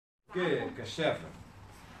اوكي كشافة.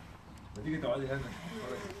 ما تيجي تقعدي هنا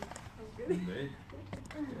بعيد.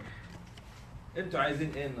 انتوا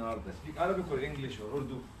عايزين ايه النهارده؟ Speak Arabic or English or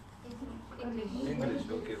Urdu? English.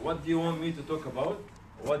 Okay. What do you want me to talk about?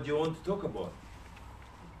 What do you want to talk about?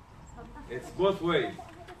 It's both ways.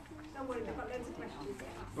 Don't worry, I've got loads of questions.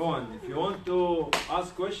 Go on. If you want to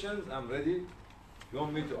ask questions, I'm ready. If you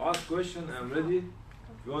want me to ask questions, I'm ready.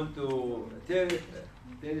 If you want to tell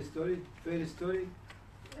a story, fairy story,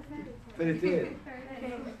 fairy tale,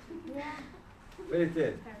 fairy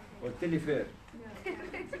tale, or telefair.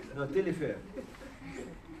 No, telefair.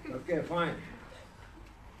 Okay, fine.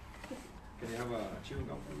 Can you have a chewing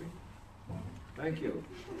gum for me? Thank you.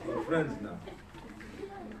 We're friends now.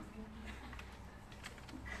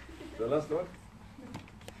 The last one?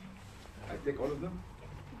 I take all of them?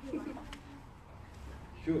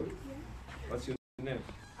 Sure. What's your name?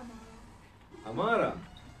 Amara.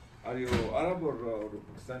 Are you Arab or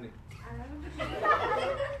Pakistani?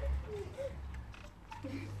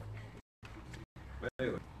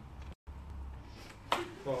 Very good.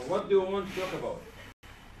 So what do you want to talk about?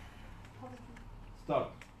 Start.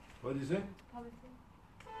 What do you say? Poverty.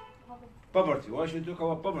 Poverty. Why should you talk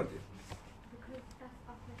about poverty? Because that's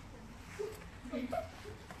our question.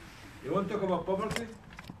 You want to talk about poverty?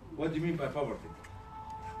 What do you mean by poverty?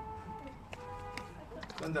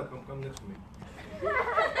 Stand up and come next to me.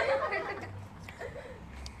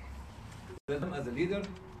 As a leader,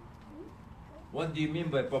 what do you mean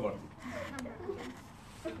by poverty?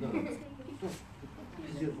 No.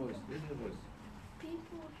 Raise your voice. Raise your voice.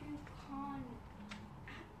 People who can't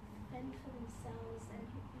fend for themselves and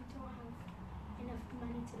who don't have enough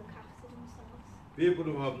money to look after themselves. People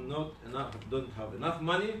who have don't have enough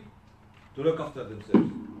money to look after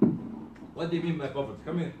themselves. What do you mean by poverty?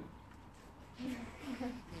 Come here.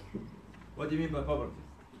 What do you mean by poverty?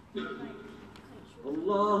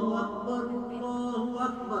 Allahu Akbar, Allahu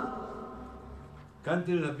Akbar.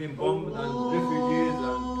 Countries have been bombed and refugees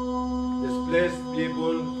and displaced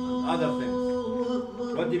people and other things.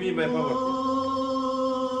 What do you mean by poverty?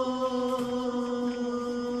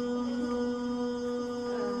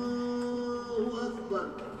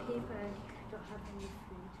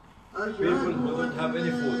 People who don't have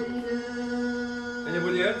any food.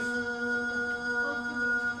 Anybody else?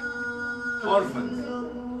 Orphans.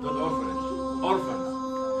 Not orphanage. Orphans.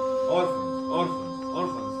 Orphans. Orphans.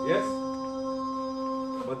 Orphans. Yes?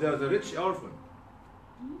 But they are the rich orphan.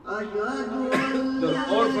 The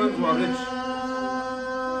orphans who are rich.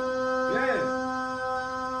 Yeah.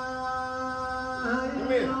 Come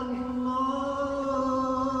here.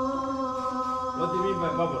 What do you mean by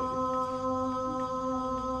poverty?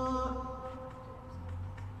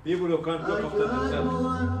 People who can't look after themselves.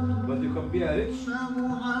 But you can be a rich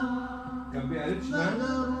man,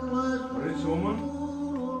 a rich woman,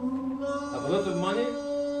 have a lot of money,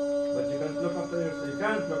 but you can't look after yourself. You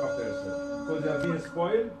can't look after yourself because you are being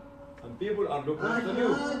spoiled and people are looking after you.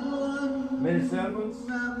 Many servants,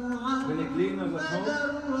 many cleaners at home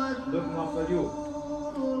looking after you.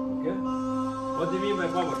 Okay? What do you mean by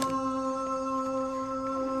poverty?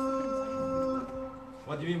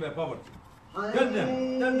 What do you mean by poverty? Tell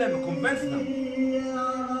them, convince them.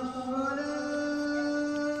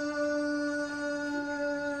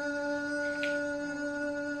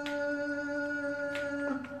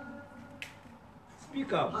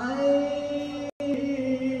 Speak up.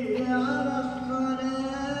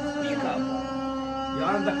 Speak up. You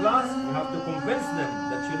are in the class, you have to convince them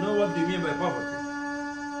that you know what they mean by poverty.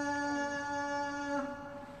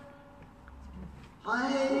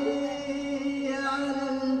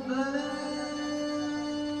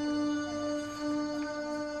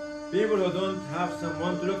 People who don't have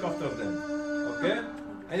someone to look after them. Okay?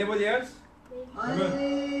 Anybody else? Come on.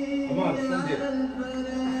 Come on, stand here.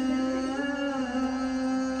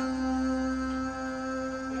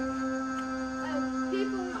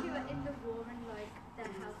 People who are in the war and like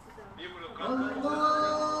their houses are. People who can't go to the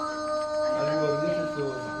Are you related to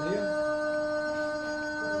Sahniya?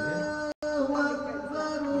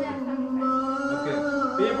 Okay.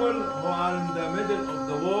 People who are in the middle of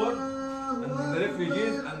the war and the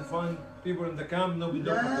refugees and find people in the camp, nobody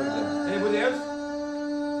look after them. Anybody else?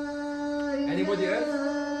 Anybody else?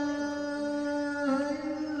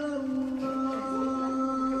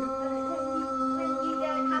 When you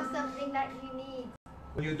don't have something that you need.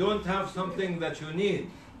 When you don't have something that you need.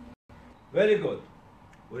 Very good.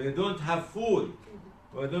 When you don't have food,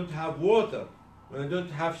 when you don't have water, when you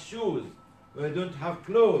don't have shoes, when you don't have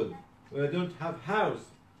clothes, when you don't have house,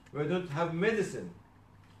 when you don't have medicine,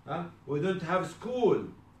 we don't have school.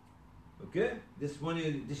 Okay? This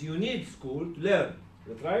you need school to learn.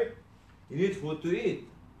 That's right? You need food to eat.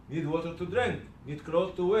 need water to drink, need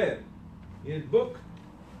clothes to wear, need book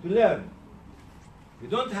to learn. You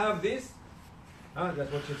don't have this,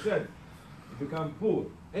 that's what she said. You become poor.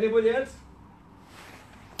 Anybody else?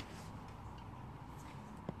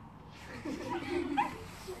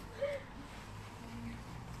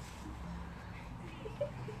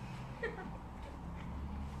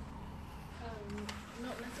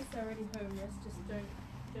 Not necessarily homeless, just don't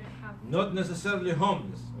have. Not necessarily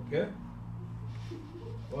homeless, okay?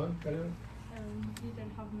 One, Karim? You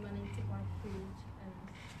don't have money to buy food and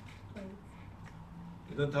clothes.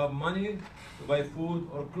 You don't have money to buy food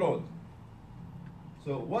or clothes.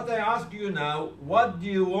 So what I ask you now, what do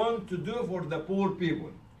you want to do for the poor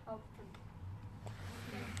people? Help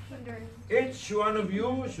them. Each one of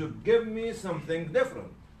you should give me something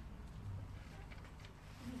different.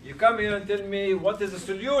 You come here and tell me what is the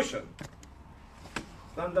solution.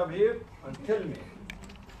 Stand up here and tell me.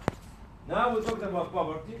 Now we're talking about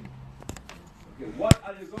poverty. Okay, what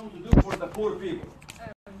are you going to do for the poor people?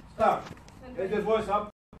 Start. Get your voice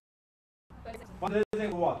up.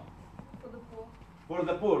 Fundraising for what? For the poor. For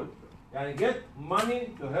the poor. Yani get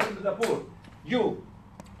money to help the poor. You.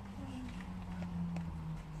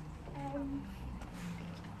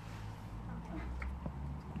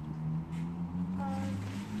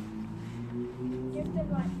 Give them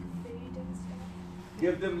like food and stuff.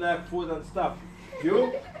 Give them like food and stuff.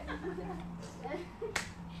 You?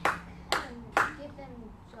 Give them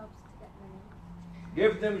jobs to get money.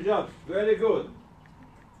 Give them jobs. Very good.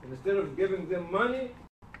 Instead of giving them money,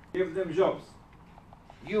 give them jobs.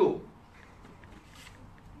 You.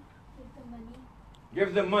 Give them money.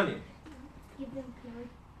 Give them money. Give them clothes.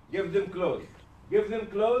 Give them clothes. Give them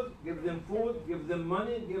clothes, give them food, give them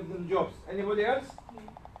money, give them jobs. Anybody else?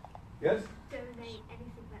 Yes? Donate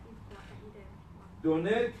anything that you've got that you don't want.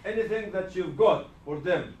 Donate anything that you've got for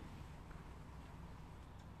them.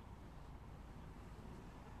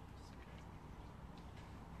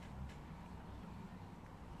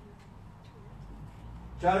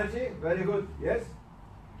 Charity, very good. Yes?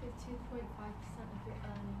 Give 2.5% of your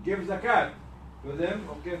earnings. Give zakat to them.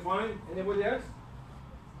 Okay, fine. Anybody else?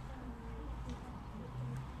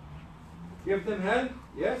 Give them help.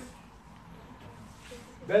 Yes?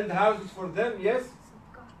 Build houses for them. Yes?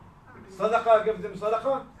 Sadaqah, give them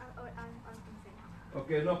sadaqah.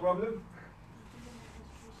 Okay, no problem.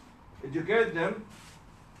 Educate them.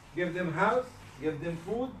 Give them house. Give them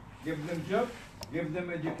food. Give them job. Give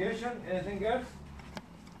them education. Anything else?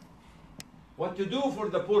 What to do for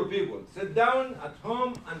the poor people? Sit down at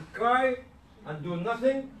home and cry and do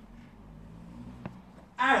nothing?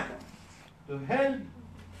 Act to help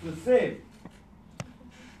to save.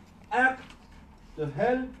 Act to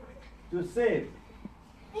help to save.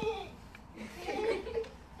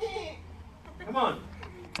 Come on.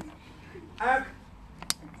 Act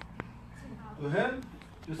to help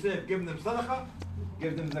to save. Give them sadaqah,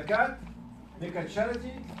 give them zakat, make a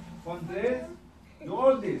charity, fundraise, do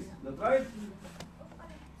all this. That's right?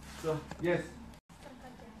 So, yes.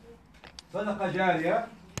 Sadaqah jariyah.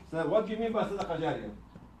 So, what do you mean by sadaqah jariyah?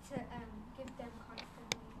 To give them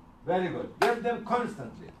constantly. Very good. Give them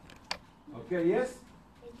constantly. Okay, yes?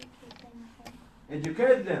 Educate them.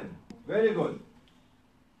 Educate them. Very good.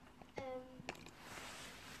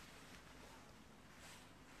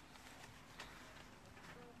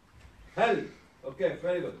 Help. Okay,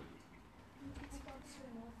 very good.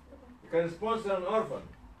 You can sponsor an orphan.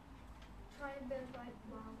 Try and build like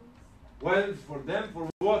wells. Wells for them, for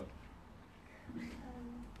what?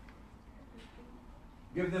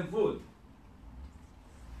 Give them food.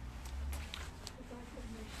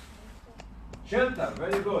 Shelter,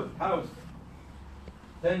 very good. House.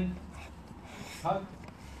 Tent. Hut.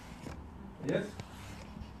 Yes?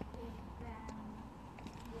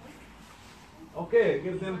 Okay,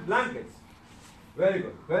 give them blankets. Very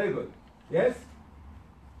good, very good. Yes?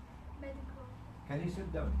 Medical. Can you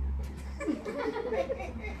sit down here, please?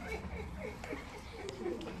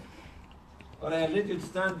 Or I'll let you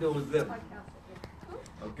stand there with them.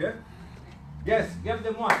 Okay? Yes, give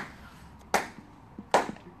them what?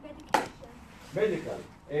 Medication. Medical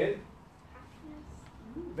aid.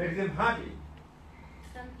 Happiness. Make them happy.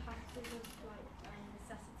 Send packages of like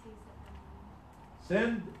necessities that they need.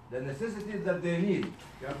 Send the necessities that they need.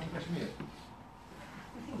 You are from Kashmir.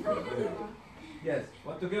 Yes,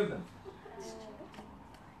 what to give them?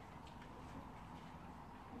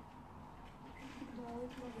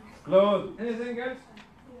 Clothes. Anything else?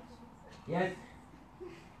 Yes.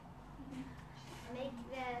 Make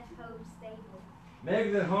their home stable.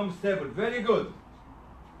 Make their home stable. Very good.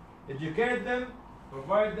 Educate them,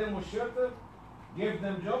 provide them with shelter, give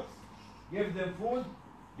them jobs, give them food,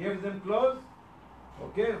 give them clothes.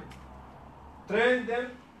 Okay? Train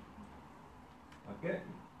them. Okay?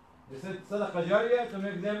 They said sadaqah jariyah to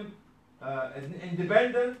make them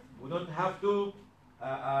independent. We don't have to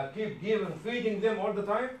keep feeding them all the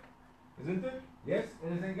time. Isn't it? Yes?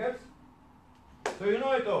 Anything else? So you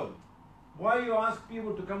know it all. Why you ask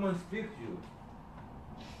people to come and speak to you?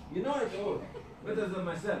 You know it all. Better than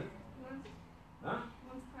myself. Huh?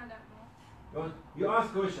 Want to find out more? You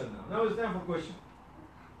ask question now. Now it's time for question.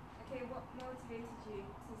 Okay, what motivated you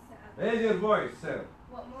to set up? Raise your voice, sir.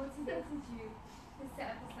 What motivated you to set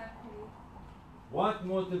up Islam Clique? What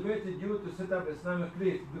motivated you to set up Islamic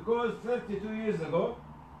Clique? Because 32 years ago,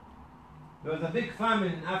 there was a big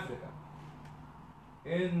famine in Africa.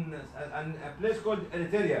 In a place called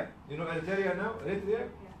Eritrea. You know Eritrea now? Eritrea?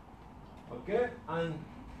 Yeah. Okay? And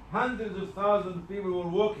hundreds of thousands of people were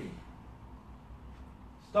walking,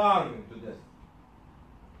 starving to death.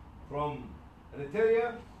 From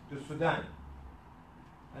Eritrea to Sudan.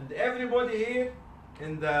 And everybody here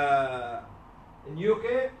in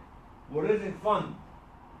UK were raising funds.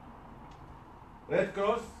 Red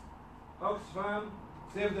Cross, Oxfam,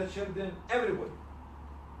 Save the Children, everybody.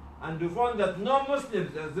 And we found that no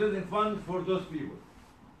Muslims are raising funds for those people.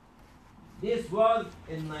 This was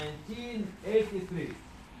in 1983,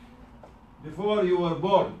 before you were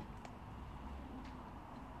born.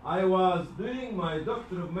 I was doing my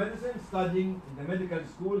Doctor of Medicine, studying in the medical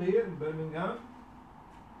school here in Birmingham,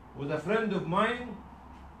 with a friend of mine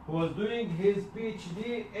who was doing his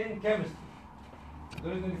PhD in chemistry,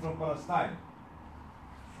 originally from Palestine.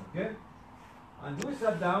 Okay? And we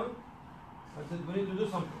sat down and said, we need to do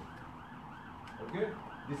something. Okay?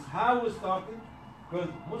 This is how we started, because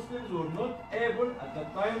Muslims were not able at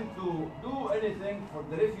that time to do anything for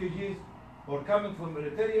the refugees who are coming from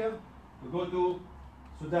Eritrea to go to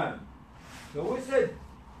Sudan. So we said,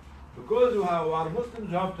 because we are Muslims,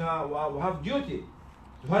 we have duty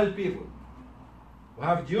to help people. We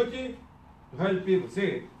have duty to help people. Say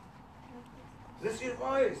it. This is your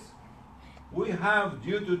voice. We have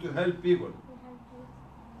duty to help people.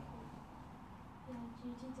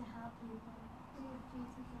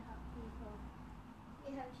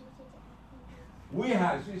 We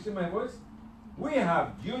have, you see my voice? We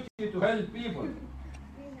have duty to help people. We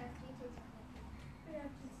have duty to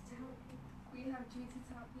help people. We have duty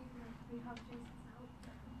to help people. We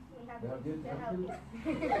have You have duty duty to to help help people.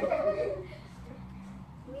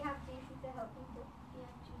 We have duty to help people. We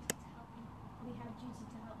have duty to help people. We have duty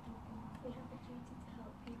to help people. We have a duty to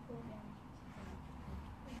help people.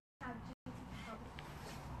 We have duty to help people.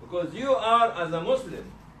 Because you are, as a Muslim,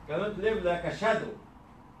 cannot live like a shadow.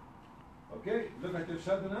 Okay? Look at your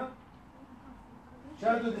shadow now.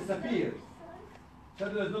 Shadow disappears.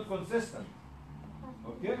 Shadow is not consistent.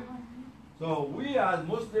 Okay? So we as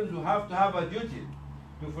Muslims, we have to have a duty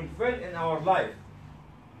to fulfill in our life.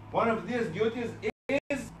 One of these duties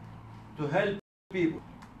is to help people.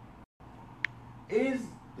 Is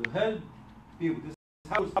to help people. This is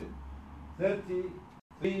how it started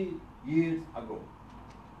 33 years ago.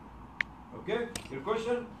 Okay? Your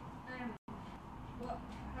question?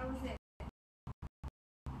 How was it?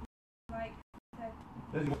 Like,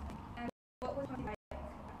 Let's go. what was it like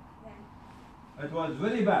then? It was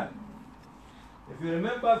very bad. If you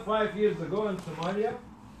remember 5 years ago in Somalia,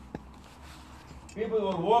 people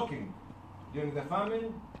were walking during the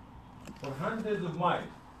famine for hundreds of miles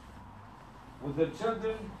with their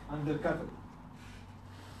children and their cattle.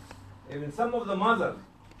 Even some of the mothers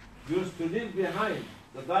used to leave behind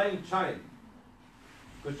the dying child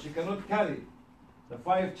because she cannot carry the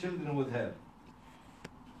 5 children with her.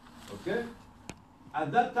 Okay?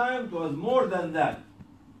 At that time, it was more than that.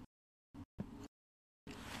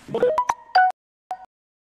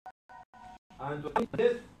 And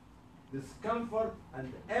this discomfort,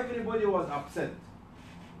 and everybody was upset.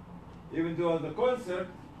 Even there was a concert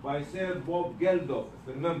by Sir Bob Geldof, if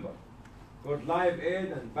you remember, called Live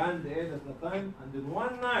Aid and Band Aid at the time, and in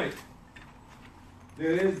one night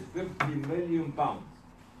there is 50 million pounds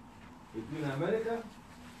between America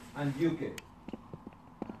and UK.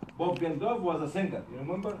 Bob Geldof was a singer. You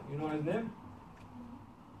remember? You know his name?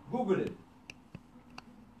 Google it.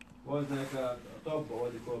 Was like a top,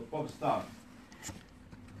 what do you call, pop star.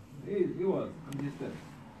 He was, and he's still.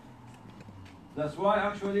 That's why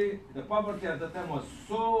actually the poverty at the time was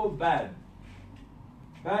so bad,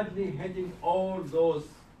 badly hitting all those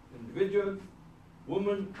individuals,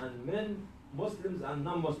 women and men, Muslims and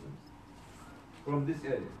non-Muslims from this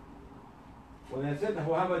area. When I said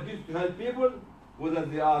who have a duty to help people, whether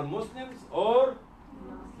they are Muslims or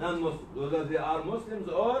non-Muslims, whether they are Muslims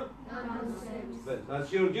or Non-Muslims. well,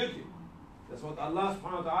 that's your duty. That's what Allah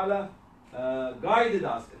subhanahu wa ta'ala guided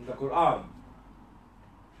us in the Quran.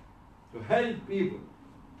 To help people.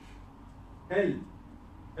 Help.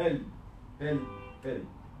 Help. Help. Help.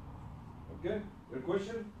 Okay? Your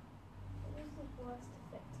question? What was the worst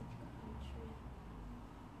affected country?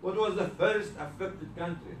 What was the first affected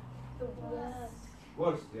country? The worst.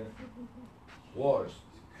 Worst, yeah. Worst.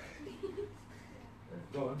 Yeah,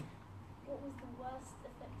 go on. What was the worst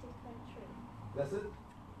affected country? That's it?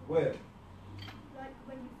 Where? Like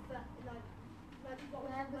when you like what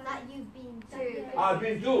Wherever that you've been to. Yeah. I've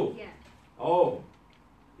been to. Yeah. Oh.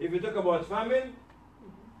 If you talk about famine,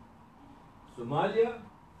 Somalia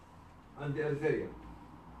and Eritrea.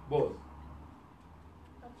 Both.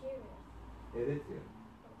 Algeria. Eritrea.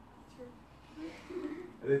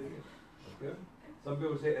 Eritrea. Okay? Some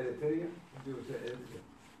people say Eritrea, some people say Eritrea.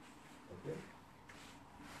 Okay?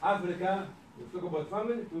 Africa, if you talk about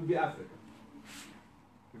famine, it will be Africa.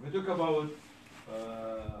 If you talk about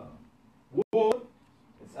war,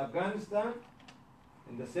 it's Afghanistan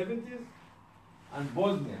in the 70s and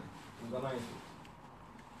Bosnia in the 90s.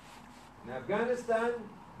 In Afghanistan,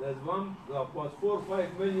 there was 4 or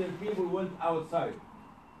 5 million people went outside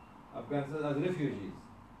Afghanistan as refugees.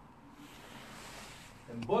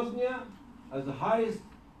 In Bosnia has the highest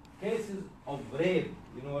cases of rape.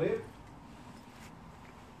 You know rape?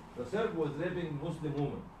 The Serb was raping Muslim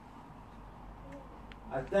women,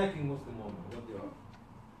 attacking Muslim women.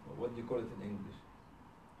 What do you call it in English?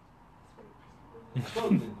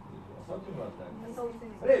 Assaulting. Assaulting or attacking?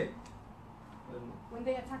 Assaulting. Rape. When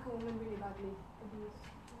they attack a woman really badly. Abuse.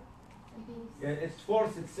 Yeah, it's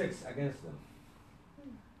 466 against them.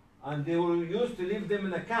 And they were used to leave them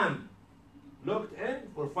in a camp, locked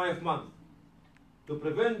in for 5 months, to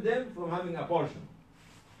prevent them from having abortion.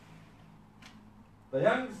 The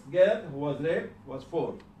youngest girl who was raped was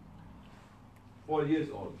 4 years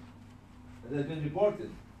old. It has been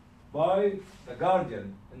reported by The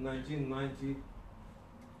Guardian in 1993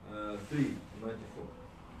 and 94.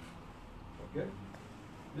 Okay?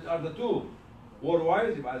 These are the two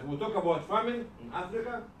war-wise. As we talk about famine in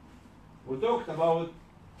Africa, we talked about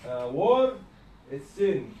war. It's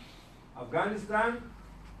in Afghanistan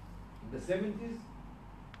in the 70s,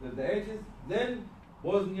 the 80s, then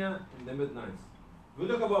Bosnia in the mid-90s. We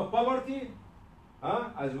talk about poverty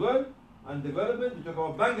as well and development. We talk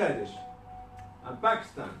about Bangladesh and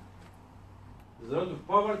Pakistan. There's a lot of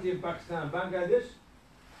poverty in Pakistan and Bangladesh.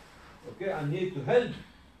 Okay, and need to help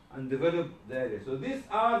and develop the area. So these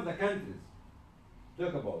are the countries.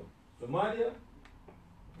 Talk about Somalia.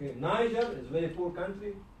 Okay, Niger is a very poor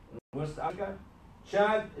country in West Africa.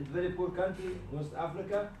 Chad is a very poor country in West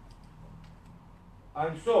Africa.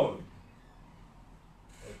 And so on.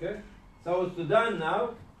 Okay? South Sudan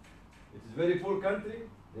now, it is a very poor country.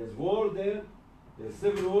 There's war there. There's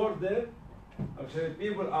civil war there. Actually,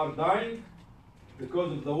 people are dying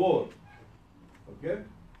because of the war. Okay?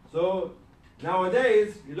 So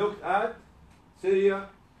nowadays, you look at Syria,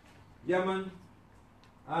 Yemen,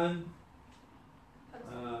 and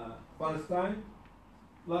Palestine,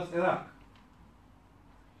 plus Iraq.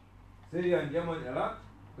 Syria and Yemen, Iraq,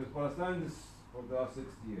 because Palestine is for the last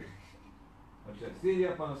 60 years. Okay.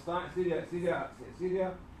 Syria,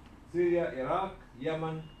 Iraq,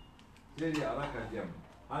 Yemen, Syria, Iraq, and Yemen,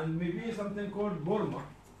 and maybe something called Burma,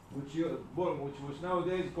 which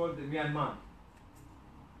nowadays is called Myanmar.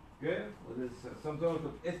 Okay, well, there's some sort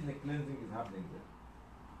of ethnic cleansing is happening there.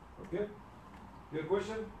 Okay, your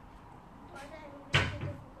question? Were there any major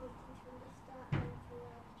difficulties from the start and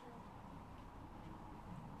throughout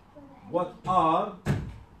the What are?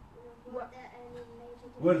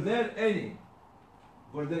 Were there any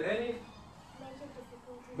Were there any major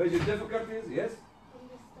difficulties major difficulties? Yes. from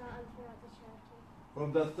the start and throughout the charity?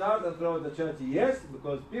 From the start and throughout the charity, yes,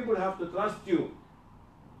 because people have to trust you.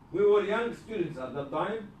 We were young students at that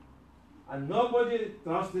time, and nobody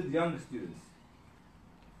trusted young students.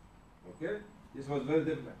 Okay? This was very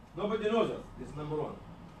difficult. Nobody knows us. This is number one.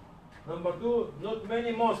 Number two, not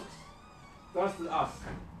many mosques trusted us.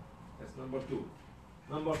 That's number two.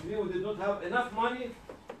 Number three, we did not have enough money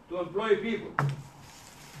to employ people.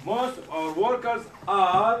 Most of our workers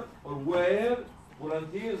are or were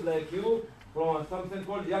volunteers like you from something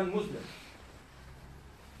called Young Muslim.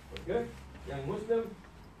 Okay? Young Muslim,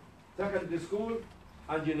 secondary school,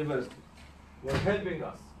 and university were helping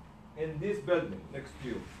us in this building next to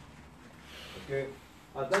you. Okay?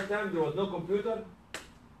 At that time, there was no computer.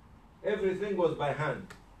 Everything was by hand.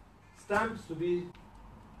 Stamps to be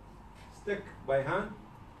stuck by hand.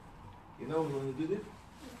 You know when you do this?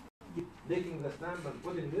 Taking the stamp and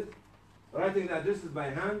putting this, writing the addresses by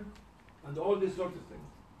hand, and all these sorts of things.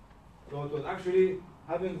 So it was actually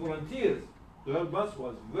having volunteers to help us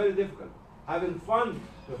was very difficult. Having fun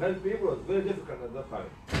to help people was very difficult at that time.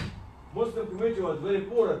 Muslim community was very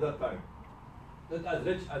poor at that time. Not as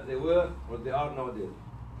rich as they were or they are nowadays.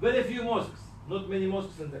 Very few mosques, not many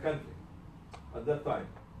mosques in the country at that time.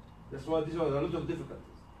 That's why these were a lot of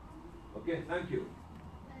difficulties. Okay, thank you.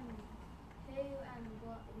 Who and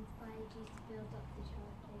what inspired you to build up the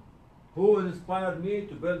charity? Who inspired me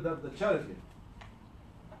to build up the charity?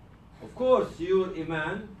 Of course, your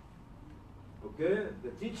Iman, okay, the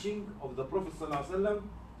teaching of the Prophet ﷺ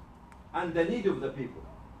and the need of the people.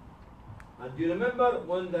 And do you remember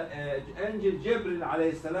when the angel Jibril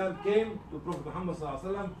alayhi salam came to Prophet Muhammad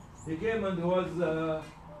ﷺ? He came and he was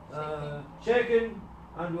shaken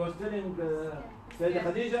and was telling Sayyidah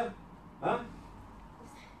Khadija, huh?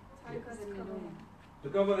 To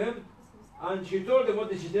cover him. And she told him, what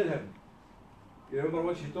did she tell him? You remember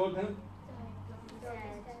what she told him?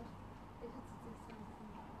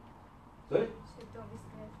 Sorry?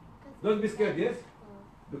 Don't be scared, yes?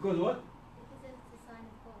 Because what? Because it's a sign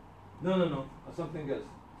of God. No. Something else.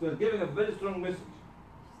 So it's giving a very strong message.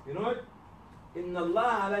 You know what? إِنَّ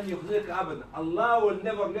اللَّهَ لَنْ يُخْزِيكَ أَبَدًا. Allah will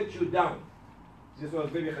never let you down. This was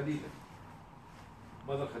baby Khadija.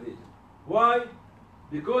 Mother Khadija. Why?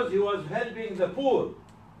 Because he was helping the poor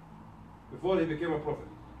before he became a prophet.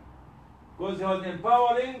 Because he was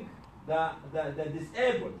empowering the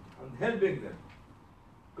disabled and helping them.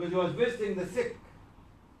 Because he was visiting the sick.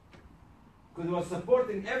 Because he was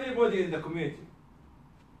supporting everybody in the community.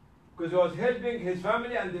 Because he was helping his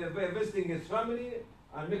family and visiting his family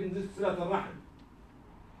and making this Silat al-Rahim.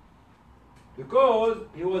 Because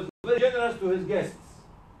he was very generous to his guests.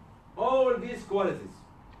 All these qualities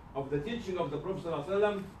of the teaching of the Prophet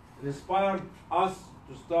ﷺ inspired us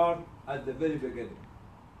to start at the very beginning.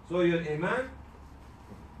 So your Iman,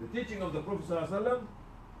 the teaching of the Prophet ﷺ,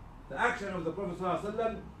 the action of the Prophet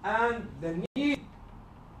ﷺ, and the need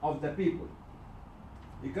of the people.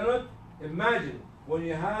 You cannot imagine when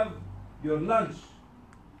you have your lunch.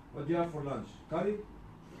 What do you have for lunch? Curry?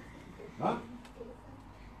 Huh?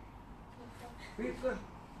 Pizza?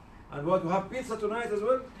 And what, we have pizza tonight as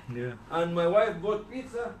well? Yeah. And my wife bought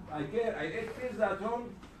pizza. I ate pizza at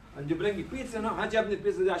home. And you bring pizza now. عجبني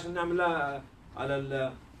البيتزا دي عشان نعملها على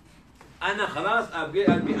ال. أنا خلاص I'll be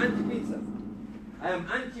anti pizza. I am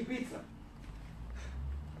anti pizza.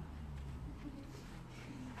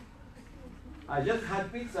 I just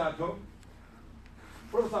had pizza at home.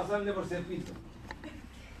 Prophet ﷺ never said pizza.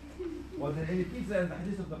 Was there any pizza in the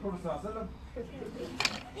hadith of the Prophet ﷺ?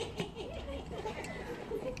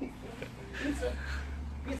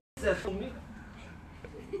 Pizza for me.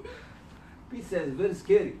 Pizza is very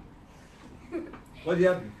scary. What do you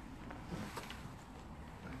have?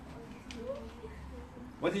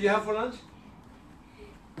 What did you have for lunch?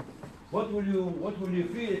 What will you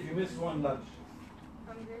feel if you miss one lunch?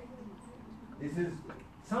 This is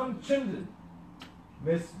some children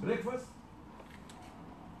miss breakfast,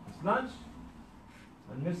 miss lunch,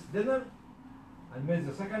 and miss dinner, and miss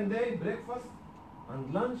the second day breakfast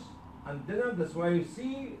and lunch and dinner. That's why you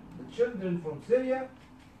see the children from Syria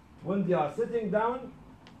when they are sitting down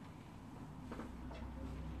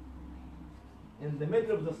in the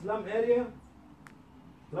middle of the slum area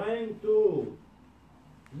trying to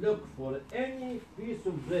look for any piece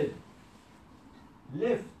of bread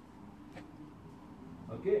left,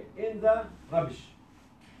 okay, in the rubbish.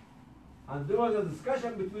 And there was a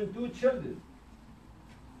discussion between two children.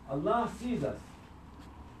 Allah sees us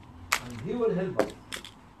and He will help us.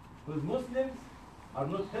 Because Muslims are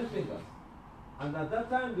not helping us. And at that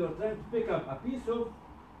time they were trying to pick up a piece of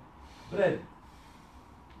bread,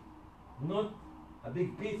 not a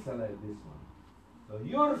big pizza like this one. So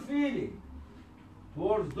your feeling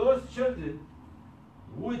towards those children,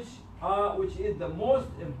 which is the most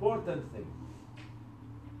important thing,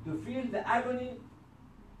 to feel the agony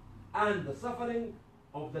and the suffering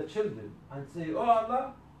of the children and say, oh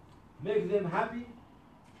Allah, make them happy,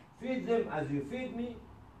 feed them as you feed me,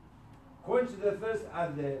 quench their thirst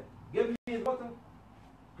as they give me water,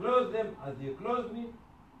 clothe them as you clothe me,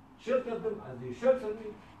 shelter them as you shelter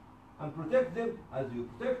me, and protect them as you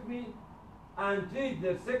protect me, and treat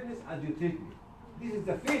their sickness as you treat me. This is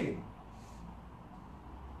the feeling.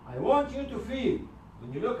 I want you to feel,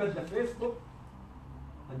 when you look at the Facebook,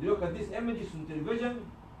 and you look at these images on television,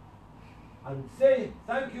 and say,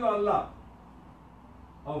 thank you Allah,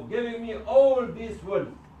 of giving me all this wealth.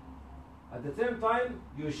 At the same time,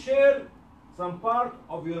 you share some part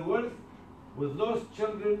of your wealth with those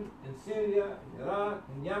children in Syria, in Iraq,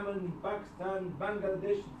 in Yemen, in Pakistan,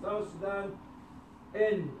 Bangladesh, South Sudan,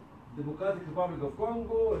 in the Democratic Republic of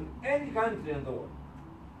Congo, in any country in the world.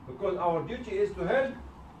 Because our duty is to help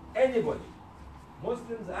anybody,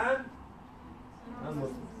 Muslims and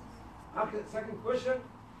non-Muslims. Okay, second question.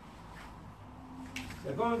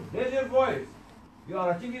 They're going, there's your voice. You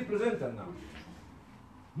are a TV presenter now.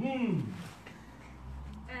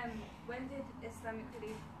 When did Islamic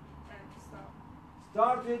Relief start?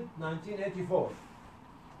 Started 1984.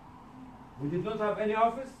 We did not have any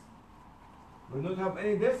office. We did not have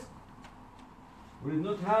any desk. We did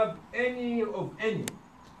not have any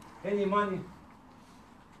money.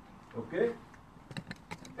 Okay?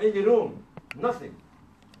 Any room, nothing.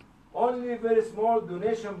 Only very small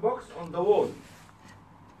donation box on the wall.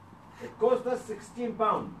 It cost us £16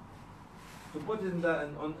 to put in the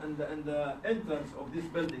entrance of this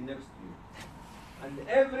building next to you. And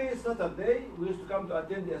every Saturday we used to come to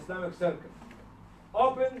attend the Islamic Circle.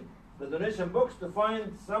 Open the donation box to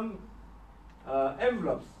find some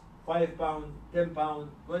envelopes, £5, £10,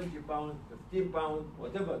 £20, £15,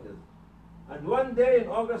 whatever it is. And one day in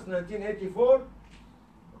August 1984,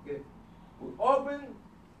 okay, we opened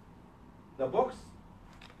the box,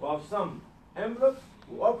 we have some envelopes,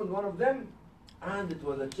 we opened one of them, and it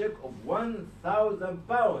was a check of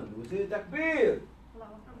 £1,000. We say Takbir!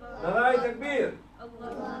 Narai Takbir!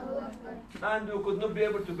 And we could not be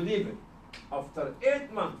able to believe it. After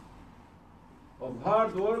 8 months of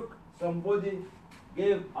hard work, somebody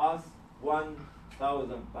gave us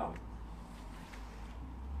 £1,000.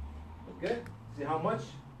 Okay? See how much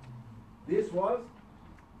this was?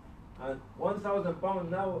 And £1,000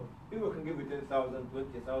 now, people can give you 10,000,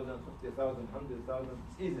 20,000, 50,000, 100,000.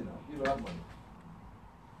 It's easy now. People have money.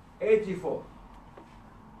 84.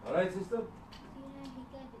 All right, sister? Do you know he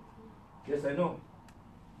gave it to you? Yes, I know.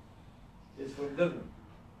 It's from Derna,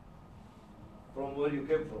 from where you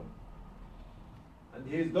came from. And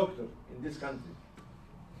he is doctor in this country.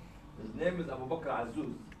 His name is Abu Bakr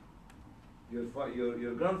Azuz.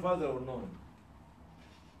 Your grandfather will know him.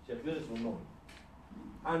 Sheikh Yunus will know him.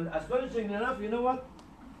 And astonishingly enough, you know what?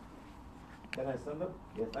 Can I stand up?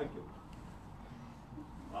 Yes, thank you.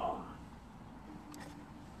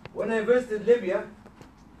 When I visited Libya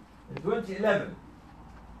in 2011,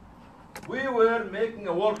 we were making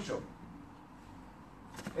a workshop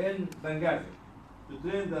in Benghazi to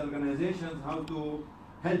train the organizations how to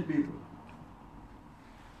help people.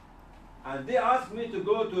 And they asked me to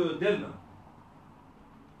go to Derna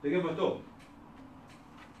to give a talk.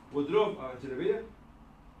 We drove in Libya.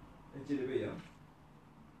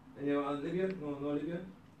 Anyone Libyan? No Libyan?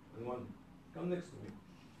 And one. Come next to me.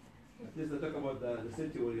 At least I talk about the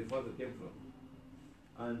city where your father came from.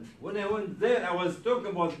 And when I went there, I was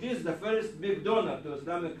talking about this, the first big donor to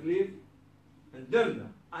Islamic Relief in Derna.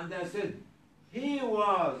 And I said, he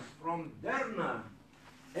was from Derna.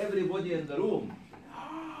 Everybody in the room.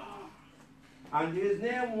 And his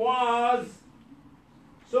name was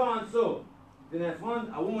so and so. Then I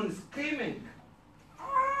found a woman screaming,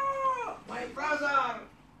 my brother!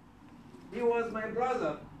 He was my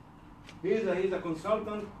brother. He's a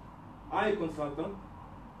consultant, I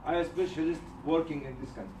a specialist working in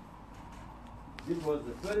this country. This was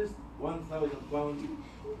the first £1,000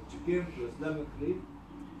 which came to Islamic Relief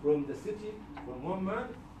from the city, from one man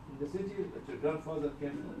in the city that your grandfather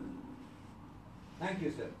came from. Thank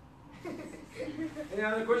you, sir. Any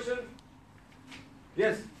other question?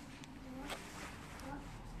 Yes?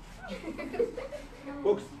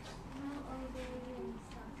 Books. How old were you when you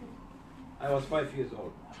started? I was 5 years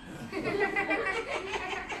old.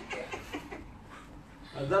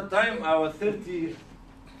 At that time, I was 30.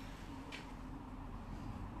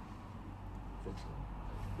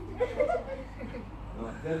 No,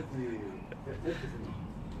 30.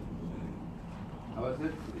 I was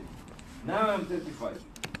 33. Now I'm 35.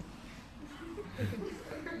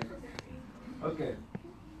 Okay.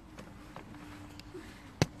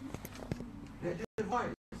 Raise your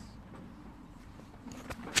voice.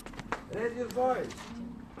 Raise your voice.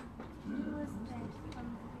 Who was there from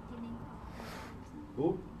the beginning of Who? Who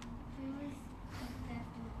was there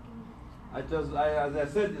from the beginning of As I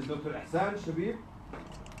said, is Dr. Ihsan Shabib.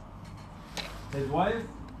 His wife,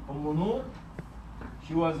 Noor.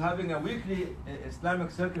 She was having a weekly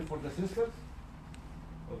Islamic circle for the sisters.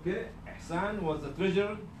 Okay? Ihsan was the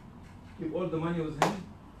treasurer. Keep all the money with him.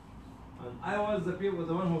 And I was the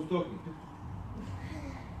one who was talking.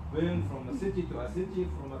 Went from a city to a city,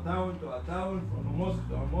 from a town to a town, from a mosque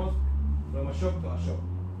to a mosque, from a shop to a shop.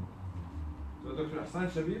 So Dr. Ihsan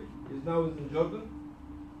Shabib is now in Jordan.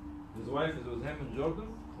 His wife is with him in Jordan,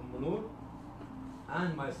 Noor,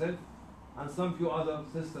 and myself, and some few other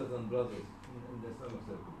sisters and brothers in the Islamic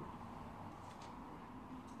circle.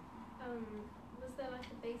 Was there like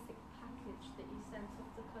a basic package that you sent off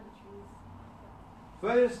to countries?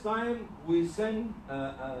 First time we sent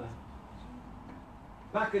a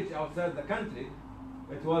package outside the country,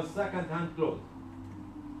 it was second-hand clothes.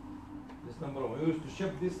 The number one. We used to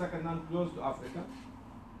ship these second-hand clothes to Africa.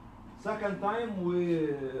 Second time, we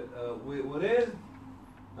raised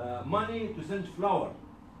money to send flour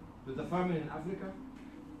to the family in Africa.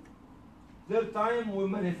 Third time, we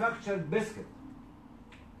manufactured biscuit,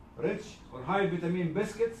 rich or high vitamin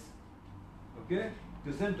biscuits, okay,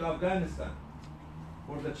 to send to Afghanistan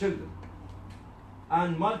for the children.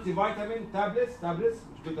 And multivitamin tablets,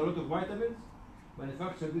 which got a lot of vitamins,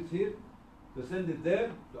 manufactured it here to send it there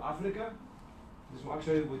to Africa. This was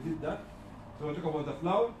actually we did that. So we talk about the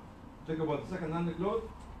flour, we talk about the second-hand clothes,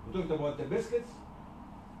 we talked about the biscuits,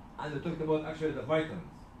 and we talked about actually the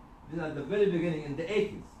vitamins. This is at the very beginning in the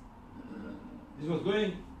 80s. This was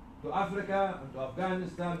going to Africa and to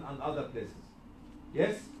Afghanistan and other places.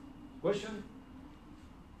 Yes? Question?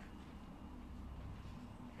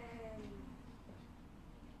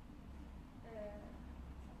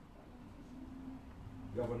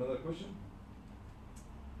 You have another question?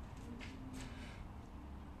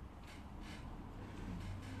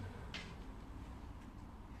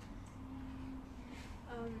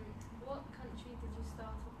 What country did you start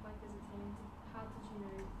off by visiting? How did you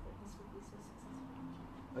know that this would be so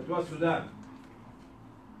successful? It was Sudan.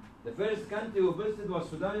 The first country we visited was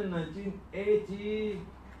Sudan in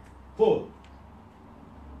 1984.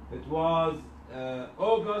 It was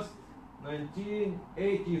August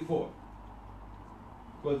 1984.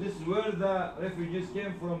 Because this is where the refugees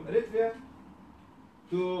came from Eritrea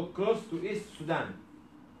to cross to East Sudan.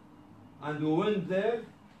 And we went there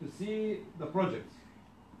to see the projects.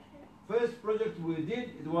 First project we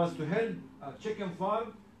did, it was to help a chicken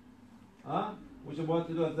farm, which we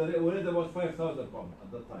raised about 5,000 pounds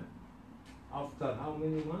at that time. After how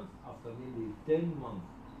many months? After nearly 10 months,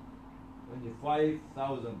 only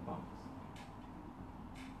 5,000 pounds.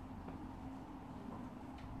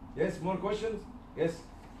 Yes, more questions? Yes?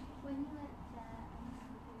 When you went there and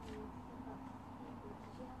you about people, did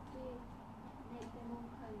you have to make them all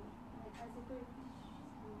come, like as a group?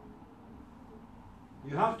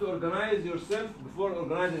 You have to organize yourself before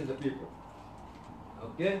organizing the people.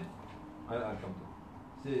 Okay? I'll come to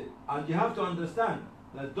it. See, and you have to understand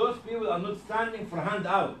that those people are not standing for hand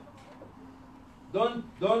out.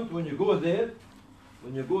 Don't when you go there,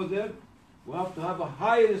 we have to have a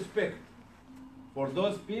high respect for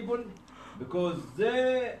those people because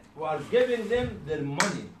they are giving them their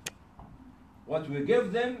money. What we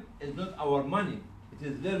give them is not our money, it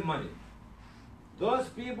is their money. Those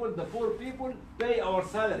people, the poor people, pay our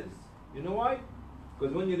salaries. You know why?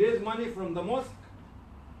 Because when you raise money from the mosque,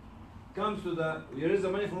 you raise the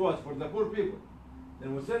money for what? For the poor people.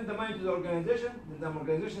 Then we send the money to the organization, then the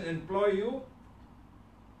organization employ you,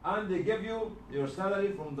 and they give you your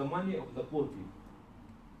salary from the money of the poor people.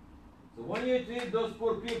 So when you treat those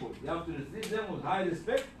poor people, you have to treat them with high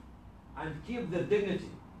respect and keep their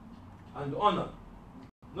dignity and honor.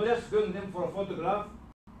 Not just going them for a photograph.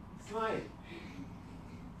 Smile.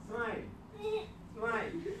 Smile.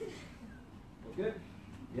 Smile. Okay?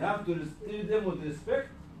 You have to treat them with respect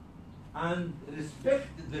and respect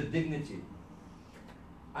their dignity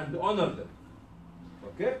and honor them.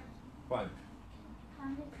 Okay? Fine. How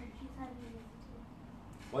many countries have you visited?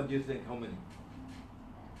 What do you think? How many?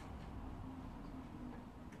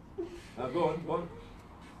 Go on.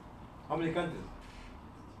 How many countries?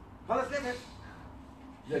 خلاص ليه؟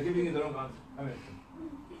 They're giving you the wrong answer.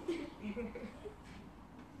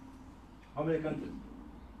 How many countries?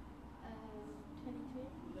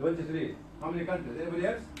 23. 23. How many countries? Anybody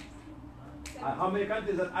else? How many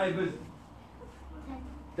countries that I visit?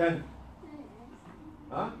 10.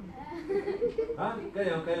 Huh? Huh? Can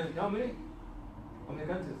how many? How many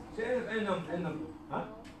countries? Say any huh?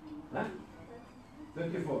 Huh?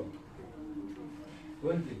 24.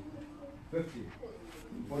 20. 50.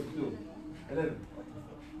 42. 11.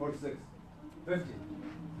 46. 50.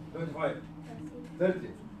 25. 30.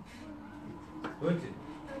 20.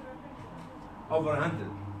 Over 100.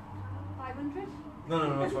 500?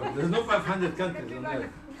 No, it's fine. There's no 500 countries on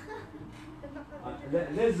earth.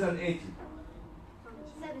 Less than 80.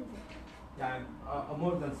 70. Yeah,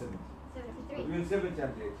 more than 70. 73. Between 70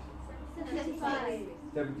 and 80. 75.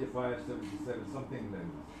 75, 77, something like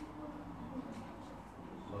this.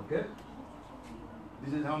 Okay?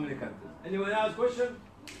 This is how many countries. Anyone else question?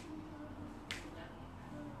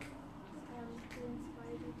 Who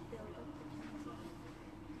inspired you to build up the charity?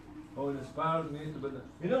 Who inspired me to build it?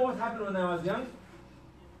 You know what happened when I was young?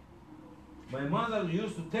 My mother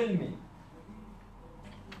used to tell me,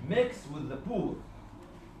 mix with the poor,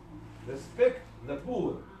 respect the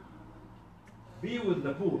poor, be with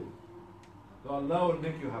the poor, so Allah will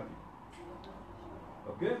make you happy.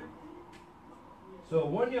 Okay? So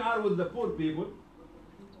when you are with the poor people,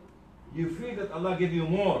 you feel that Allah give you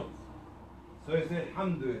more. So you say,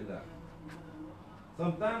 Alhamdulillah.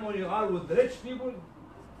 Sometimes when you are with the rich people, you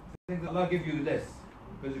think that Allah give you less.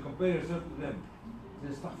 Because you compare yourself to them. You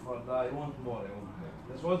say, Astaghfirullah, I want more, I want more.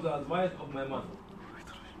 This was the advice of my mother.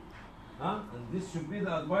 Huh? And this should be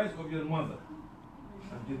the advice of your mother.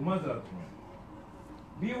 And your mother as well.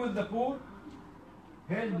 Be with the poor,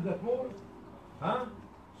 help the poor, huh?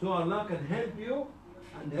 So Allah can help you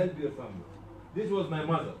and help your family. This was my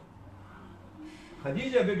mother.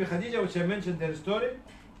 Khadija, baby Khadija, which I mentioned her story,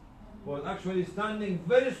 was actually standing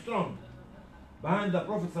very strong behind the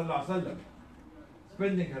Prophet ﷺ,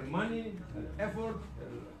 spending her money, her effort,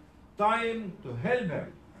 her time to help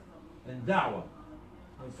her in da'wah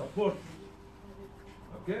and support.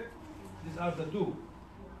 Okay? These are the two.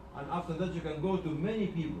 And after that you can go to many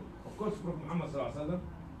people. Of course, Prophet Muhammad ﷺ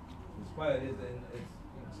is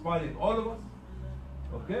inspiring all of us.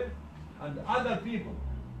 Okay? And other people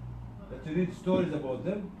that you read stories about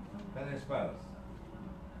them can inspire us.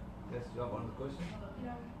 Yes, you have another question?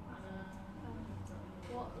 No.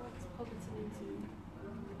 What's poverty mean to you?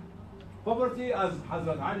 Poverty, as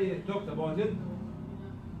Hazrat Ali talked about it,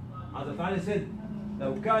 Hazrat Ali said,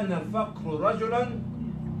 لو كان الفقر رجلا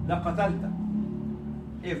لقتلته.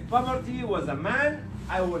 If poverty was a man,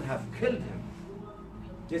 I would have killed him.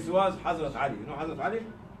 This was Hazrat Ali. You know Hazrat Ali?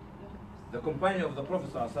 The companion of the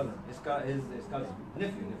Prophet ﷺ, his cousin,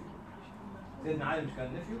 nephew. Sayyidina Ali مش كان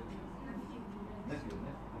nephew? Nephew.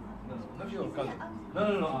 No, nephew or cousin? No.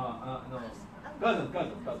 Cousin.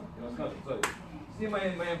 He was cousin, sorry. See,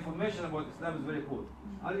 my information about Islam is very poor.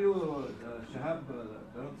 Are you Shahab,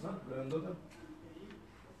 granddaughter?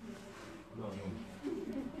 No.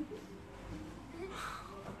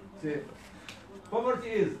 See, poverty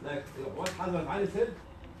is like what Hazrat Ali said.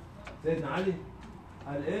 Sayyidina Ali,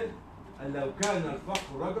 قال لو كان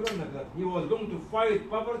الفقر رجلا, he was going to fight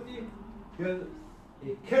poverty till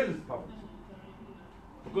he kills poverty.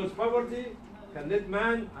 Because poverty can lead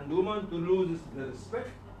man and woman to lose their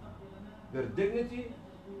respect, their dignity,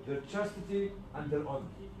 their chastity, and their honor.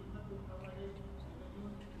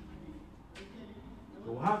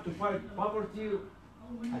 So we have to fight poverty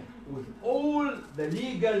with all the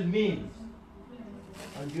legal means.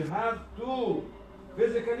 And you have to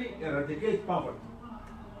physically eradicate poverty.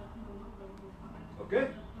 Okay?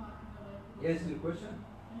 Yes, your question?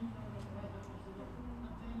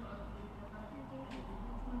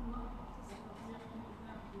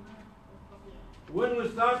 When we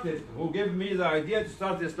started, who gave me the idea to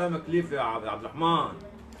start the Islamic Leaf, يا عبد الرحمن,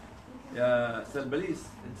 يا سلبليس,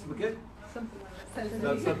 اسمك ايه؟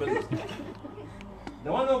 سلبليس.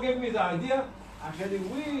 The one who gave me the idea, actually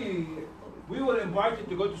we were invited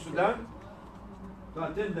to go to Sudan to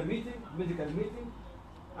attend the medical meeting,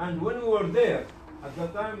 and when we were there, at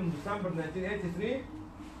that time in December 1983,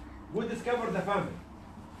 we discovered the famine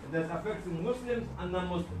that affects Muslims and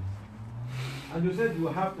non-Muslims. And we said you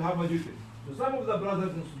have to have a duty. So some of the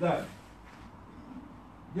brothers in Sudan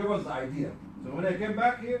gave us the idea. So when I came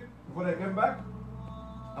back here, before I came back,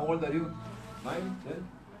 how old are you? 9, 10,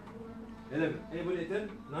 11. Anybody 10?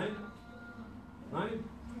 9? 9?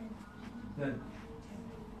 10.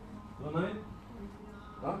 No 9?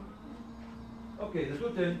 Huh? Okay, the 2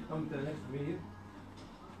 10 come to the next to me here.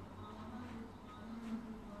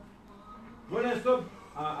 When I stopped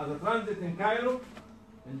as a transit in Cairo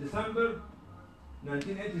in December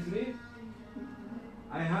 1983,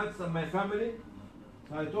 I had my family,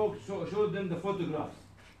 so I showed them the photographs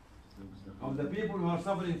of the people who are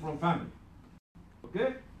suffering from famine.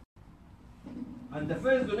 Okay? And the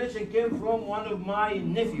first donation came from one of my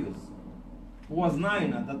nephews, who was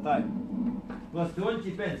 9 at that time. It was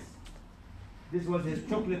 20 pence. This was his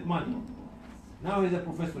chocolate money. Now he's a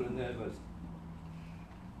professor in the university.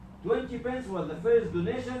 20 pence was the first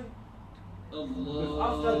donation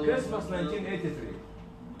after Christmas 1983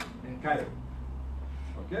 in Cairo.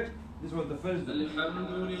 Okay? This was the first donation.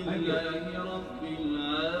 Thank you.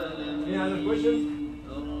 Any other questions?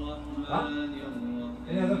 Huh?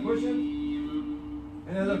 Any other questions?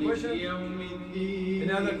 Any other questions?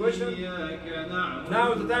 Any other questions?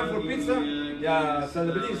 Now is the time for pizza? Yeah,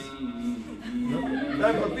 Salabidis.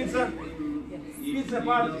 Time for pizza? Pizza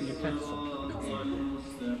party.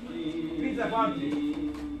 Pizza party.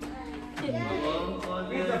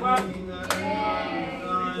 Pizza party.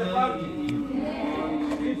 Pizza party.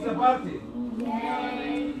 Pizza party.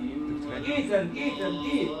 Eat and eat and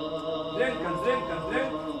eat. Drink and drink and drink.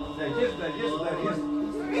 Digest.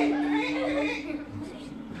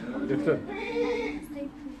 Doctor.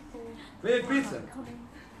 Feel pizza.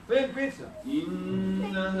 فين البيتزا؟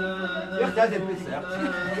 يا اختي هذه البيتزا يا اختي.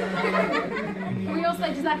 We all say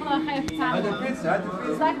جزاك الله خير في هذه التعامل. البيتزا هذه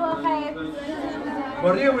البيتزا. جزاك الله خير.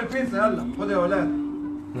 وريهم البيتزا يلا خذوا يا ولاد.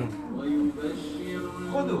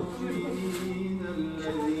 خذوا.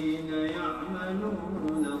 الذين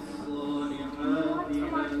يعملون